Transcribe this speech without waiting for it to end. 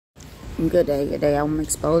Good day, good day. I'm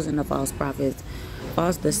exposing the false prophets.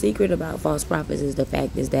 The secret about false prophets is the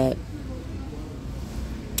fact is that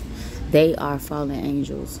they are fallen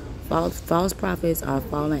angels. False prophets are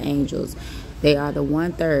fallen angels. They are the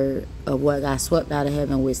 1/3 of what got swept out of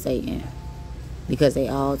heaven with Satan, because they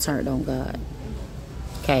all turned on God.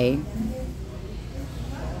 Okay?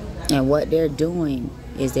 And what they're doing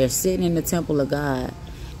is they're sitting in the temple of God,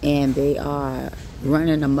 and they are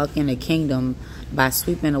running amok in the kingdom by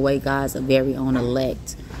sweeping away God's very own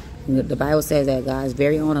elect. The Bible says that God's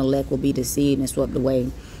very own elect will be deceived and swept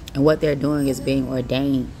away. And what they're doing is being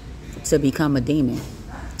ordained to become a demon,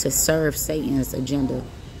 to serve Satan's agenda.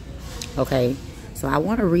 Okay, so I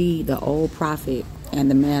want to read the old prophet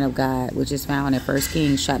and the man of God, which is found in 1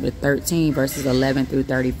 Kings chapter 13, verses 11 through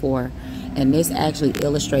 34. And this actually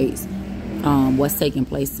illustrates what's taking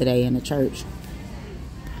place today in the church.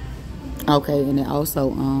 Okay, and it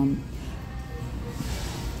also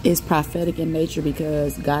is prophetic in nature,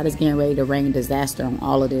 because God is getting ready to rain disaster on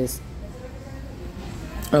all of this.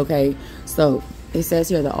 Okay, so it says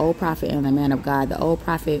here, the old prophet and the man of God. The old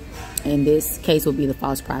prophet in this case will be the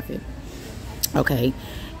false prophet. Okay,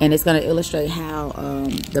 and it's going to illustrate how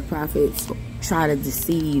the prophets try to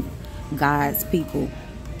deceive God's people.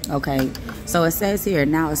 Okay, so it says here,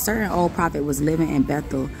 now a certain old prophet was living in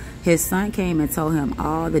Bethel. His son came and told him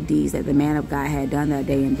all the deeds that the man of God had done that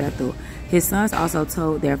day in Bethel. His sons also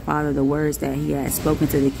told their father the words that he had spoken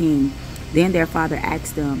to the king. Then their father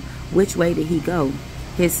asked them, which way did he go?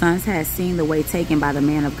 His sons had seen the way taken by the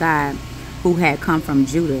man of God who had come from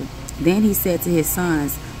Judah. Then he said to his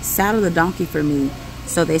sons, saddle the donkey for me.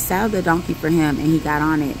 So they saddled the donkey for him, and he got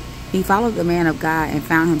on it. He followed the man of God and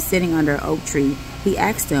found him sitting under an oak tree. He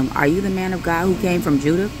asked him, are you the man of God who came from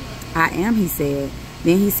Judah? I am, he said.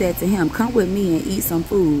 Then he said to him, come with me and eat some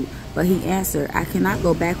food. But he answered, I cannot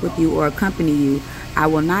go back with you or accompany you. I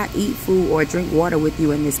will not eat food or drink water with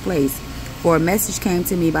you in this place. For a message came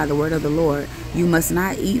to me by the word of the Lord. You must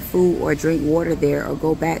not eat food or drink water there, or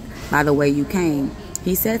go back by the way you came.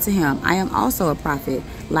 He said to him, I am also a prophet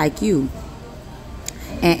like you.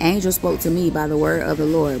 An angel spoke to me by the word of the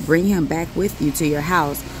Lord. Bring him back with you to your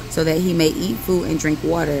house, so that he may eat food and drink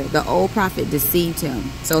water. The old prophet deceived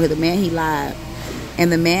him. So the man, he lied.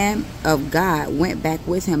 And the man of God went back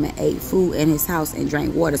with him and ate food in his house and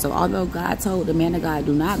drank water. So although God told the man of God,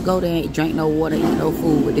 do not go there and drink no water, eat no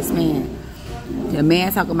food with this man, the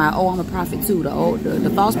man talking about, oh, I'm a prophet too.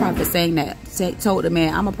 The false prophet saying that, told the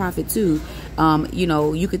man, I'm a prophet too. You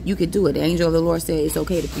know, you could do it. The angel of the Lord said it's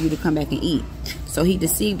okay for you to come back and eat. So he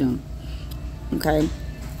deceived him. Okay.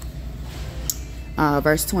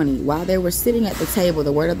 Verse 20, while they were sitting at the table,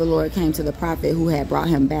 the word of the Lord came to the prophet who had brought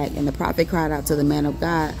him back. And the prophet cried out to the man of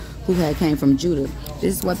God who had came from Judah.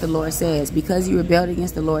 This is what the Lord says. Because you rebelled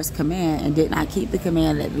against the Lord's command and did not keep the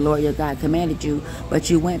command that the Lord your God commanded you, but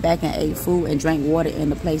you went back and ate food and drank water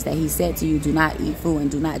in the place that he said to you, do not eat food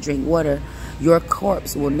and do not drink water, your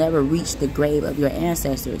corpse will never reach the grave of your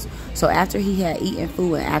ancestors. So after he had eaten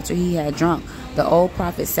food and after he had drunk, the old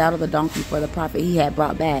prophet saddled the donkey for the prophet he had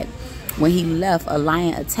brought back. When he left, a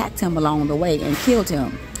lion attacked him along the way and killed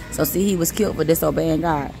him. So see, he was killed for disobeying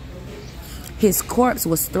God. His corpse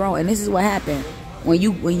was thrown, and this is what happened. When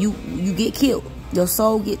you get killed, your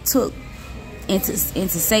soul get took into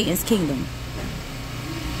Satan's kingdom.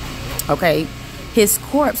 Okay? His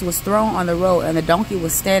corpse was thrown on the road, and the donkey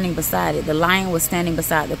was standing beside it. The lion was standing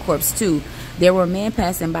beside the corpse too. There were men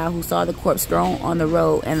passing by who saw the corpse thrown on the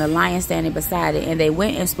road and the lion standing beside it, and they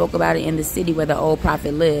went and spoke about it in the city where the old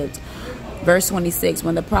prophet lived. Verse 26,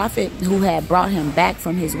 when the prophet who had brought him back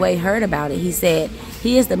from his way heard about it, he said,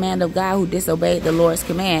 he is the man of God who disobeyed the Lord's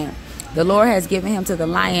command. The Lord has given him to the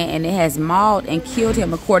lion, and it has mauled and killed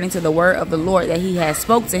him according to the word of the Lord that he has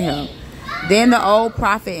spoke to him. Then the old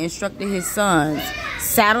prophet instructed his sons,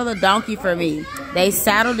 saddle the donkey for me. They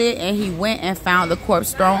saddled it, and he went and found the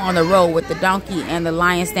corpse thrown on the road with the donkey and the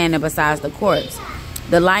lion standing beside the corpse.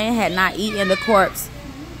 The lion had not eaten the corpse.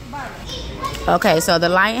 Okay, so the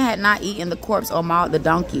lion had not eaten the corpse or mauled the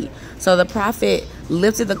donkey. So the prophet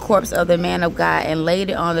lifted the corpse of the man of God and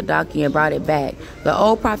laid it on the donkey and brought it back. The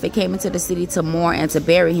old prophet came into the city to mourn and to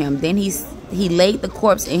bury him. Then he laid the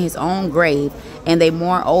corpse in his own grave, and they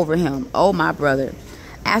mourned over him. Oh, my brother.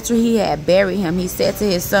 After he had buried him, he said to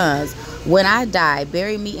his sons, when I die,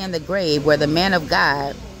 bury me in the grave where the man of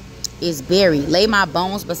God is buried. Lay my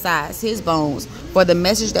bones beside his bones. For the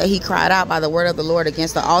message that he cried out by the word of the Lord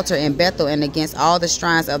against the altar in Bethel and against all the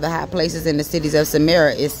shrines of the high places in the cities of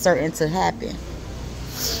Samaria is certain to happen.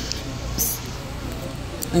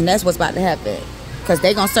 And that's what's about to happen. Because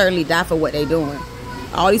they're going to certainly die for what they're doing.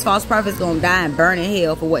 All these false prophets going to die and burn in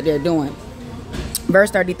hell for what they're doing.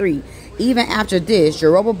 Verse 33. Even after this,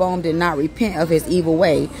 Jeroboam did not repent of his evil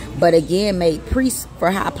way, but again made priests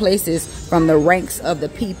for high places from the ranks of the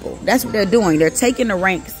people. That's what they're doing. They're taking the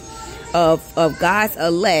ranks of God's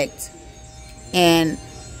elect, and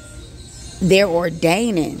they're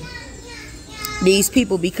ordaining these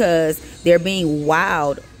people because they're being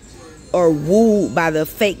wowed or wooed by the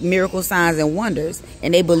fake miracle signs and wonders,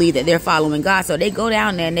 and they believe that they're following God. So they go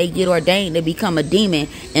down there and they get ordained to become a demon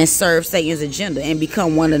and serve Satan's agenda and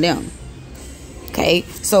become one of them. Okay,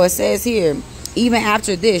 so it says here, even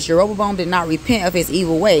after this, Jeroboam did not repent of his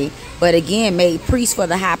evil way, but again made priests for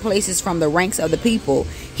the high places from the ranks of the people.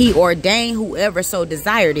 He ordained whoever so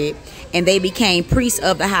desired it, and they became priests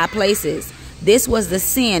of the high places. This was the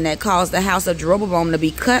sin that caused the house of Jeroboam to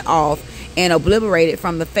be cut off and obliterated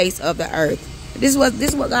from the face of the earth. This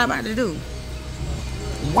is what God about to do.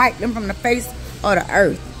 Wipe them from the face of the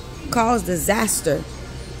earth. Cause disaster.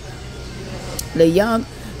 The young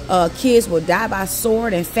kids will die by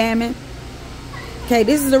sword and famine. Okay,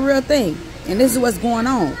 this is the real thing. And this is what's going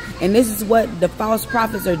on. And this is what the false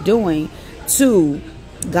prophets are doing to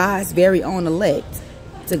God's very own elect,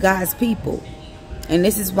 to God's people. And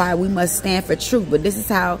this is why we must stand for truth. But this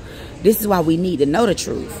is why we need to know the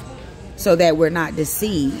truth, so that we're not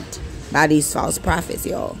deceived by these false prophets,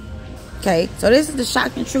 y'all. Okay, so this is the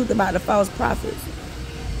shocking truth about the false prophets.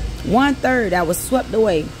 1/3 that was swept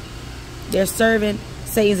away. They're serving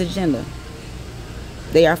Satan's agenda.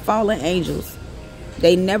 They are fallen angels.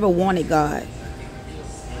 They never wanted God.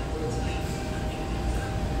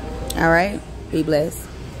 All right, be blessed.